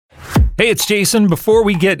Hey, it's Jason. Before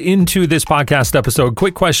we get into this podcast episode,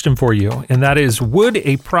 quick question for you, and that is, would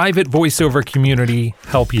a private voiceover community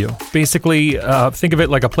help you? Basically, think of it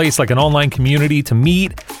like a place, like an online community to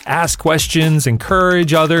meet, ask questions,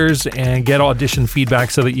 encourage others, and get audition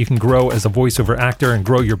feedback so that you can grow as a voiceover actor and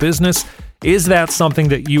grow your business. Is that something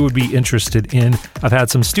that you would be interested in? I've had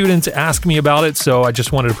some students ask me about it, so I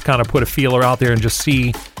just wanted to kind of put a feeler out there and just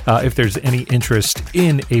see if there's any interest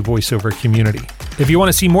in a voiceover community. If you want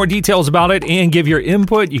to see more details about it and give your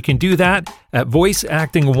input, you can do that at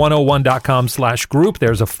voiceacting101.com/group.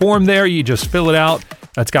 There's a form there. You just fill it out.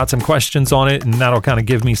 It's got some questions on it, and that'll kind of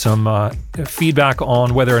give me some feedback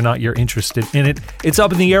on whether or not you're interested in it. It's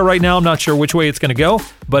up in the air right now. I'm not sure which way it's going to go,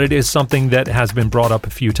 but it is something that has been brought up a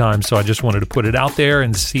few times, so I just wanted to put it out there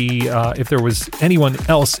and see if there was anyone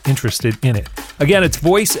else interested in it. Again, it's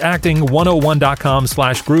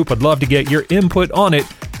voiceacting101.com/group. I'd love to get your input on it.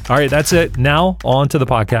 All right, that's it. Now, on to the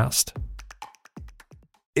podcast.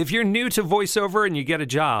 If you're new to voiceover and you get a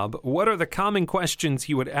job, what are the common questions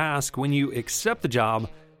you would ask when you accept the job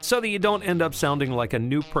so that you don't end up sounding like a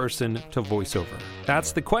new person to voiceover?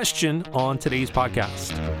 That's the question on today's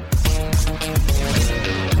podcast.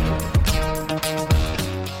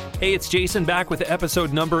 Hey, it's Jason back with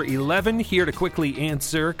episode number 11, here to quickly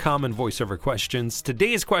answer common voiceover questions.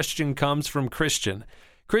 Today's question comes from Christian.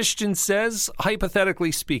 Christian says,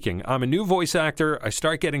 hypothetically speaking, I'm a new voice actor. I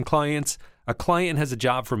start getting clients. A client has a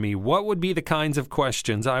job for me. What would be the kinds of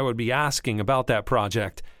questions I would be asking about that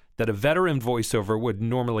project that a veteran voiceover would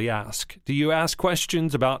normally ask? Do you ask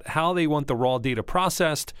questions about how they want the raw data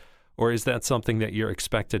processed, or is that something that you're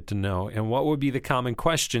expected to know? And what would be the common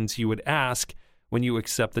questions you would ask when you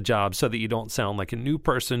accept the job so that you don't sound like a new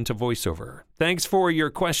person to voiceover? Thanks for your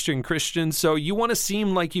question, Christian. So you want to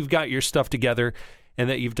seem like you've got your stuff together and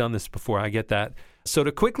that you've done this before. I get that. So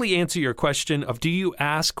to quickly answer your question of do you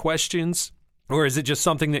ask questions, or is it just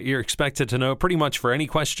something that you're expected to know pretty much for any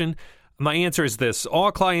question? My answer is this. All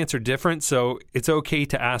clients are different, so it's okay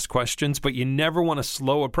to ask questions, but you never want to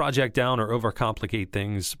slow a project down or overcomplicate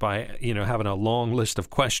things by, having a long list of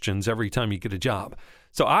questions every time you get a job.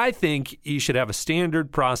 So I think you should have a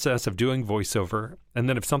standard process of doing voiceover, and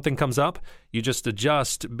then if something comes up, you just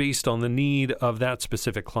adjust based on the need of that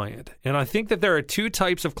specific client. And I think that there are two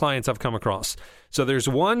types of clients I've come across. So there's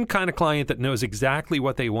one kind of client that knows exactly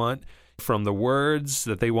what they want, from the words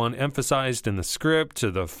that they want emphasized in the script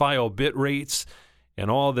to the file bit rates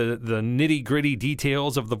and all the nitty-gritty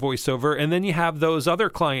details of the voiceover. And then you have those other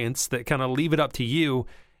clients that kind of leave it up to you,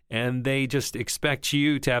 and they just expect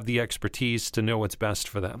you to have the expertise to know what's best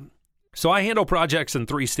for them. So I handle projects in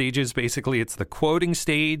 3 stages. Basically, it's the quoting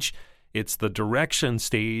stage, it's the direction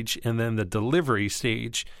stage, and then the delivery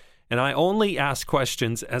stage. And I only ask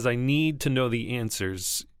questions as I need to know the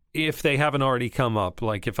answers if they haven't already come up,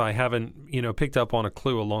 like if I haven't, picked up on a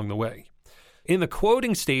clue along the way. In the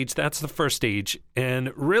quoting stage, that's the first stage.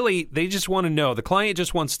 And really, they just want to know, the client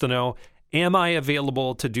just wants to know, am I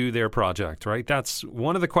available to do their project, right? That's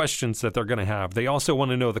one of the questions that they're going to have. They also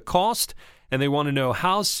want to know the cost, and they want to know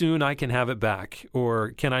how soon I can have it back,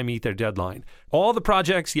 or can I meet their deadline? All the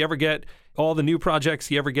projects you ever get, all the new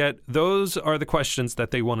projects you ever get, those are the questions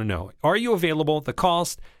that they want to know. Are you available, the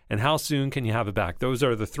cost, and how soon can you have it back? Those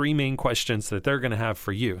are the 3 main questions that they're going to have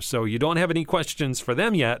for you. So you don't have any questions for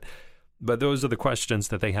them yet, but those are the questions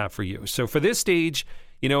that they have for you. So for this stage,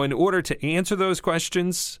 in order to answer those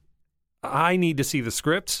questions, I need to see the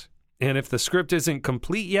script. And if the script isn't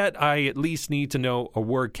complete yet, I at least need to know a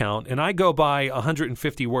word count. And I go by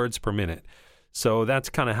 150 words per minute. So that's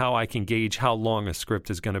kind of how I can gauge how long a script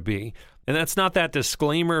is going to be. And that's not that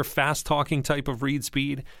disclaimer, fast-talking type of read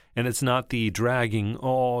speed, and it's not the dragging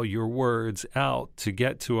all your words out to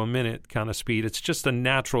get to a minute kind of speed. It's just a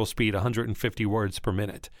natural speed, 150 words per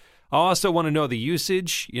minute. I also want to know the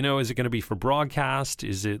usage. Is it going to be for broadcast?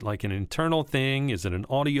 Is it like an internal thing? Is it an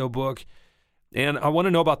audiobook? And I want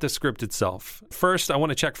to know about the script itself. First, I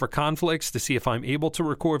want to check for conflicts to see if I'm able to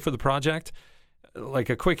record for the project. Like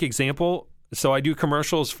a quick example, so I do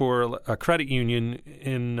commercials for a credit union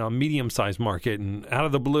in a medium-sized market, and out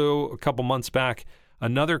of the blue, a couple months back,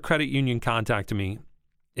 another credit union contacted me,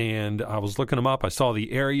 and I was looking them up. I saw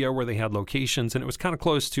the area where they had locations, and it was kind of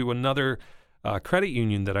close to another credit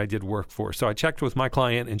union that I did work for. So I checked with my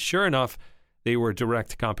client, and sure enough, they were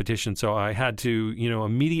direct competition. So I had to,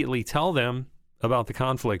 immediately tell them about the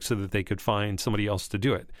conflict so that they could find somebody else to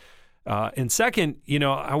do it. And second,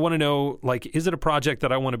 I want to know, is it a project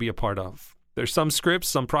that I want to be a part of? There's some scripts,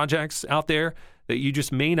 some projects out there that you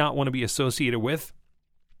just may not want to be associated with.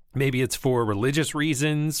 Maybe it's for religious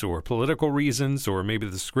reasons or political reasons, or maybe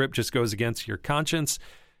the script just goes against your conscience.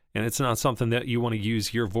 and it's not something that you want to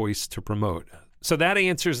use your voice to promote. So that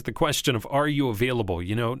answers the question of, are you available?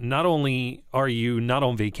 Not only are you not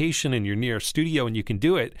on vacation and you're near a studio and you can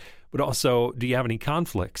do it, but also, do you have any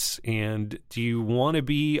conflicts? And do you want to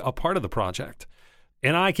be a part of the project?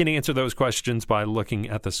 And I can answer those questions by looking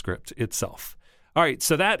at the script itself. All right,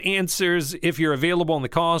 so that answers if you're available and the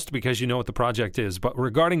cost, because you know what the project is. But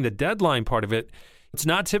regarding the deadline part of it, it's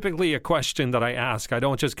not typically a question that I ask. I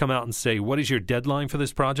don't just come out and say, what is your deadline for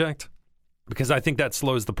this project? Because I think that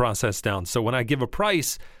slows the process down. So when I give a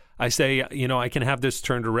price, I say, I can have this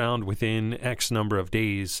turned around within X number of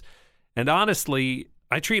days. And honestly,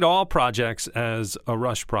 I treat all projects as a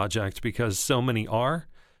rush project because so many are.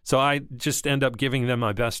 So I just end up giving them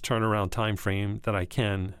my best turnaround time frame that I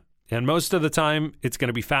can. And most of the time, it's going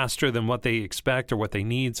to be faster than what they expect or what they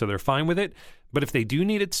need, so they're fine with it. But if they do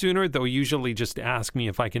need it sooner, they'll usually just ask me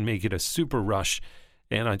if I can make it a super rush,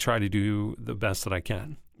 and I try to do the best that I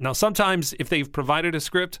can. Now, sometimes if they've provided a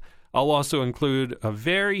script, I'll also include a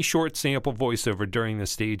very short sample voiceover during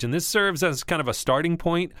this stage, and this serves as kind of a starting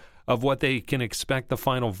point of what they can expect the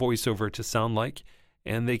final voiceover to sound like,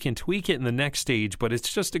 and they can tweak it in the next stage, but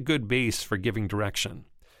it's just a good base for giving direction.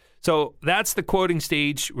 So that's the quoting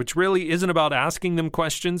stage, which really isn't about asking them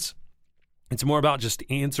questions. It's more about just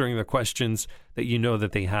answering the questions that you know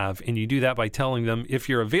that they have. And you do that by telling them if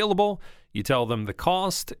you're available, you tell them the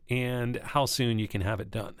cost and how soon you can have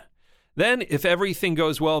it done. Then if everything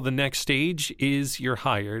goes well, the next stage is you're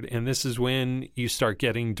hired. And this is when you start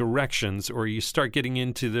getting directions, or you start getting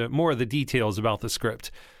into more of the details about the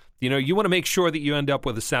script. You want to make sure that you end up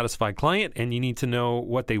with a satisfied client, and you need to know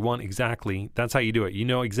what they want exactly. That's how you do it. You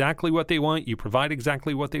know exactly what they want, you provide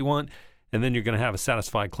exactly what they want, and then you're going to have a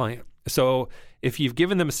satisfied client. So if you've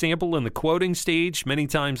given them a sample in the quoting stage, many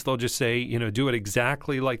times they'll just say, do it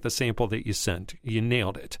exactly like the sample that you sent. You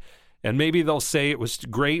nailed it. And maybe they'll say it was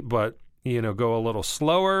great, but go a little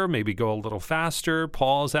slower, maybe go a little faster,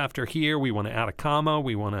 pause after here. We want to add a comma.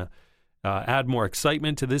 We want to add more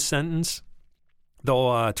excitement to this sentence.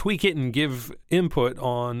 They'll tweak it and give input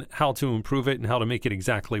on how to improve it and how to make it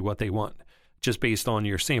exactly what they want, just based on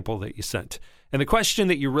your sample that you sent. And the question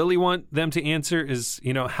that you really want them to answer is,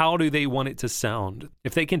 how do they want it to sound?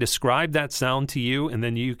 If they can describe that sound to you, and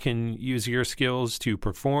then you can use your skills to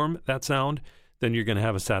perform that sound, then you're going to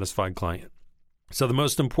have a satisfied client. So the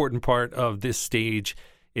most important part of this stage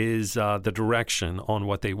is the direction on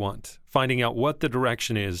what they want, finding out what the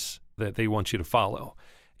direction is that they want you to follow.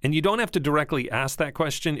 And you don't have to directly ask that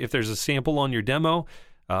question. If there's a sample on your demo,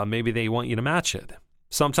 maybe they want you to match it.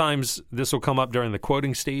 Sometimes this will come up during the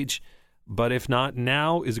quoting stage, but if not,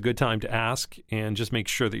 now is a good time to ask and just make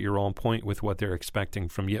sure that you're on point with what they're expecting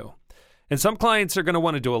from you. And some clients are going to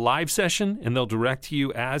want to do a live session, and they'll direct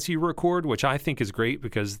you as you record, which I think is great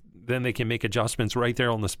because then they can make adjustments right there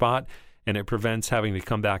on the spot, and it prevents having to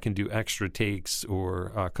come back and do extra takes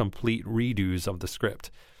or complete redos of the script.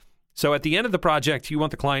 So at the end of the project, you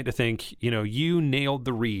want the client to think, you nailed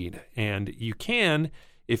the read, and you can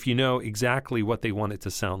if you know exactly what they want it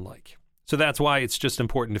to sound like. So that's why it's just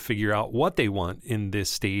important to figure out what they want in this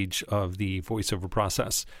stage of the voiceover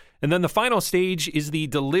process. And then the final stage is the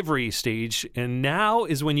delivery stage, and now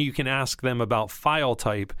is when you can ask them about file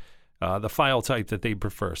type, the file type that they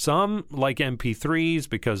prefer. Some like MP3s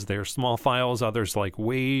because they're small files, others like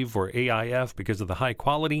WAV or AIF because of the high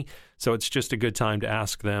quality. So it's just a good time to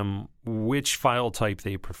ask them which file type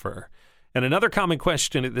they prefer. And another common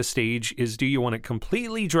question at this stage is, do you want it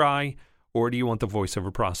completely dry or do you want the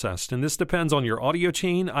voiceover processed? And this depends on your audio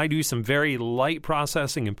chain. I do some very light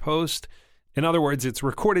processing in post. In other words, it's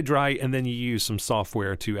recorded dry and then you use some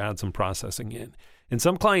software to add some processing in. And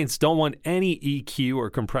some clients don't want any EQ or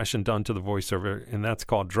compression done to the voiceover, and that's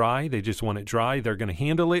called dry. They just want it dry. They're going to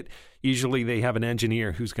handle it. Usually they have an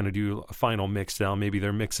engineer who's going to do a final mix down. Maybe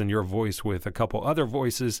they're mixing your voice with a couple other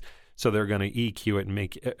voices, so they're going to EQ it and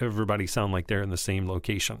make everybody sound like they're in the same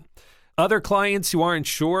location. Other clients who aren't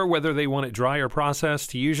sure whether they want it dry or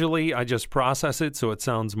processed, usually I just process it so it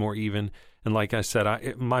sounds more even. And like I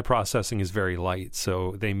said, my processing is very light,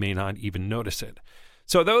 so they may not even notice it.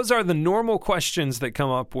 So those are the normal questions that come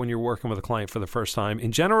up when you're working with a client for the first time.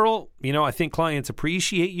 In general, I think clients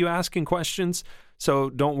appreciate you asking questions, so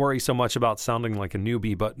don't worry so much about sounding like a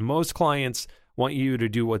newbie, but most clients want you to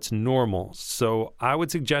do what's normal. So I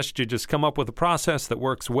would suggest you just come up with a process that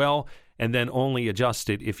works well and then only adjust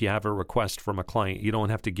it if you have a request from a client. You don't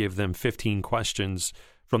have to give them 15 questions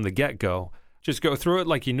from the get-go. Just go through it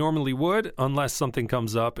like you normally would unless something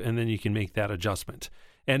comes up, and then you can make that adjustment.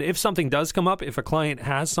 And if something does come up, if a client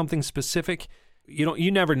has something specific,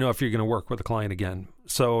 you never know if you're going to work with a client again.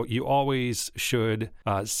 So you always should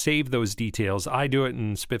save those details. I do it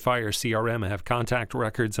in Spitfire CRM. I have contact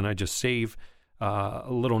records, and I just save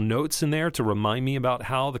little notes in there to remind me about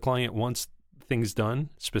how the client wants things done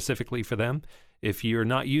specifically for them. If you're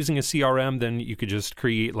not using a CRM, then you could just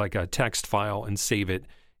create like a text file and save it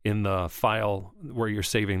in the file where you're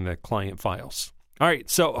saving the client files. All right,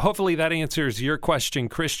 so hopefully that answers your question,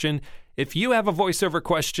 Christian. If you have a voiceover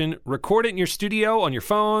question, record it in your studio on your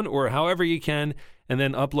phone or however you can, and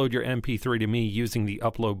then upload your MP3 to me using the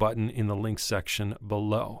upload button in the links section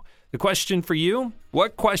below. The question for you,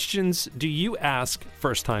 what questions do you ask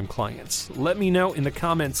first-time clients? Let me know in the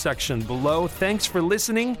comments section below. Thanks for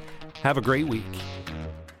listening. Have a great week.